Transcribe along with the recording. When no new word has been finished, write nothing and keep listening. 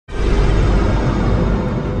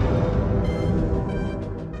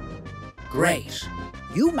Great.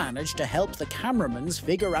 You managed to help the cameramans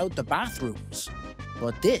figure out the bathrooms.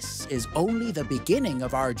 But this is only the beginning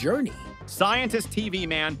of our journey. Scientist TV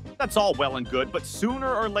man, that's all well and good, but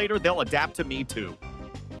sooner or later they'll adapt to me too.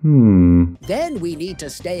 Then we need to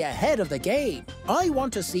stay ahead of the game. I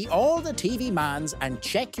want to see all the TV mans and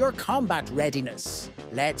check your combat readiness.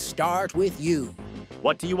 Let's start with you.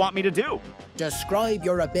 What do you want me to do? Describe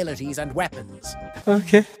your abilities and weapons.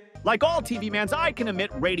 Okay. Like all TV mans, I can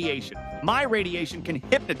emit radiation. My radiation can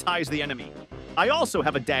hypnotize the enemy. I also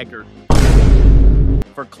have a dagger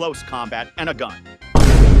for close combat and a gun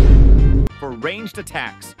for ranged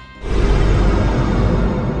attacks.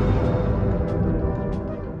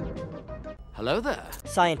 Hello there.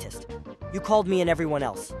 Scientist, you called me and everyone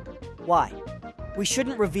else. Why? We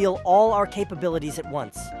shouldn't reveal all our capabilities at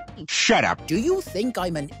once. Shut up. Do you think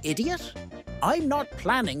I'm an idiot? I'm not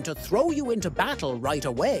planning to throw you into battle right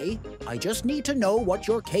away. I just need to know what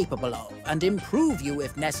you're capable of and improve you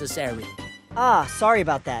if necessary. Ah, sorry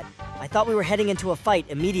about that. I thought we were heading into a fight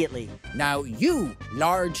immediately. Now you,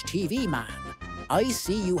 large TV man, I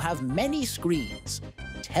see you have many screens.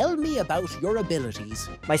 Tell me about your abilities.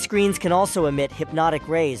 My screens can also emit hypnotic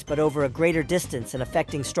rays, but over a greater distance and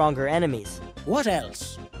affecting stronger enemies. What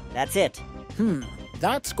else? That's it.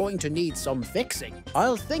 That's going to need some fixing.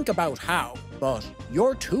 I'll think about how, but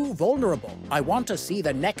you're too vulnerable. I want to see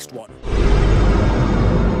the next one.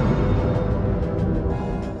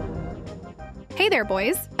 Hey there,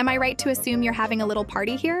 boys. Am I right to assume you're having a little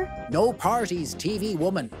party here? No parties, TV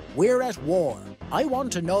woman. We're at war. I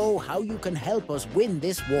want to know how you can help us win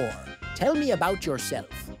this war. Tell me about yourself.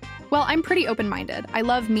 Well, I'm pretty open-minded. I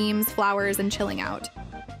love memes, flowers, and chilling out.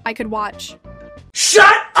 I could watch...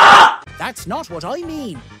 Shut up! That's not what I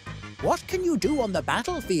mean. What can you do on the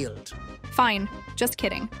battlefield? Fine, just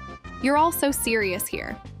kidding. You're all so serious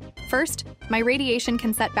here. First, my radiation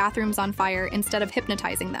can set bathrooms on fire instead of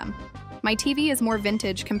hypnotizing them. My TV is more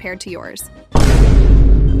vintage compared to yours.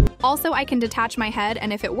 Also, I can detach my head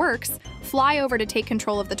and if it works, fly over to take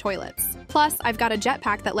control of the toilets. Plus, I've got a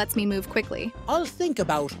jetpack that lets me move quickly. I'll think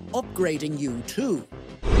about upgrading you too.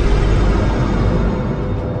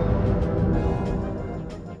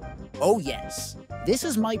 Oh yes, this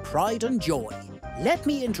is my pride and joy. Let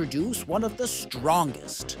me introduce one of the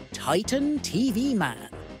strongest, Titan TV man.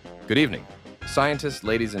 Good evening. Scientists,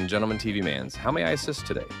 ladies and gentlemen TV mans, how may I assist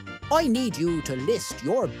today? I need you to list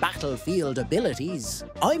your battlefield abilities.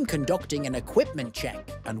 I'm conducting an equipment check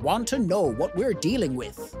and want to know what we're dealing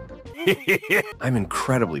with. I'm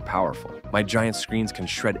incredibly powerful. My giant screens can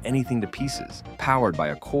shred anything to pieces, powered by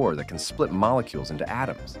a core that can split molecules into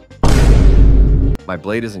atoms. My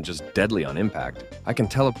blade isn't just deadly on impact. I can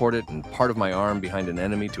teleport it and part of my arm behind an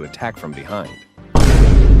enemy to attack from behind.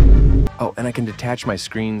 Oh, and I can detach my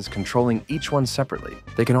screens, controlling each one separately.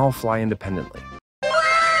 They can all fly independently.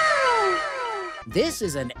 This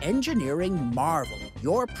is an engineering marvel.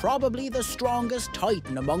 You're probably the strongest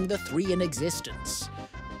Titan among the three in existence.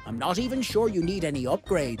 I'm not even sure you need any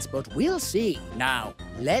upgrades, but we'll see. Now,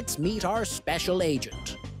 let's meet our special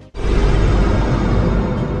agent.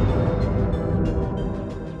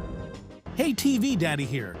 Hey, TV Daddy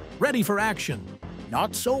here. Ready for action.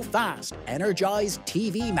 Not so fast, energized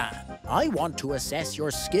TV man. I want to assess your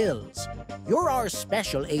skills. You're our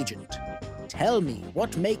special agent. Tell me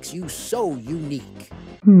what makes you so unique.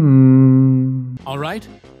 All right,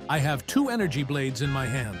 I have 2 energy blades in my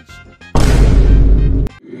hands.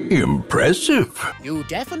 Impressive. You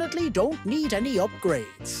definitely don't need any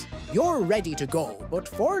upgrades. You're ready to go, but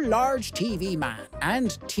for large TV man and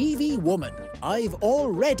TV woman, I've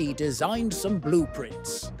already designed some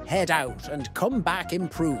blueprints. Head out and come back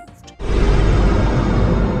improved.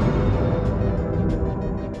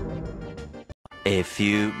 A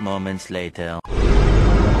few moments later.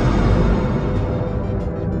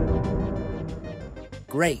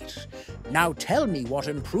 Great. Now tell me what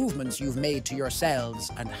improvements you've made to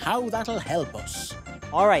yourselves and how that'll help us.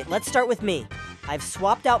 All right, let's start with me. I've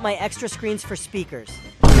swapped out my extra screens for speakers.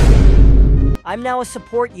 I'm now a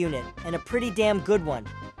support unit, and a pretty damn good one.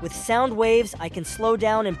 With sound waves, I can slow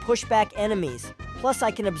down and push back enemies. Plus,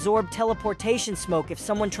 I can absorb teleportation smoke if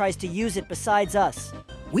someone tries to use it besides us.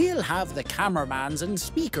 We'll have the cameramans and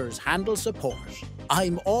speakers handle support.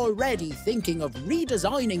 I'm already thinking of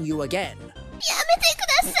redesigning you again.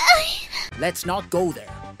 Let's not go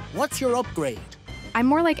there. What's your upgrade? I'm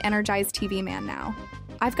more like energized TV man now.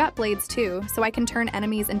 I've got blades too, so I can turn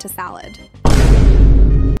enemies into salad.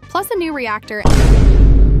 Plus a new reactor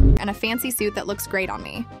and a fancy suit that looks great on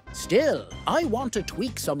me. Still, I want to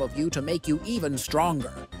tweak some of you to make you even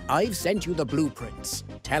stronger. I've sent you the blueprints.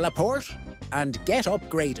 Teleport and get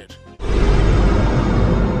upgraded.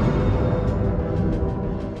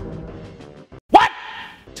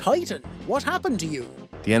 Titan, what happened to you?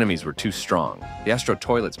 The enemies were too strong. The Astro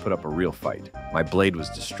Toilets put up a real fight. My blade was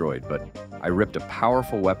destroyed, but I ripped a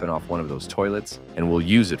powerful weapon off one of those toilets and will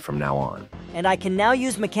use it from now on. And I can now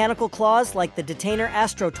use mechanical claws like the Detainer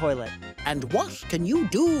Astro Toilet. And what can you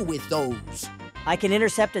do with those? I can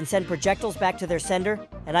intercept and send projectiles back to their sender,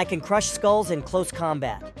 and I can crush skulls in close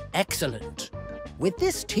combat. Excellent. With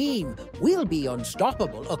this team, we'll be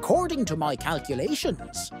unstoppable according to my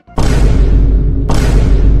calculations.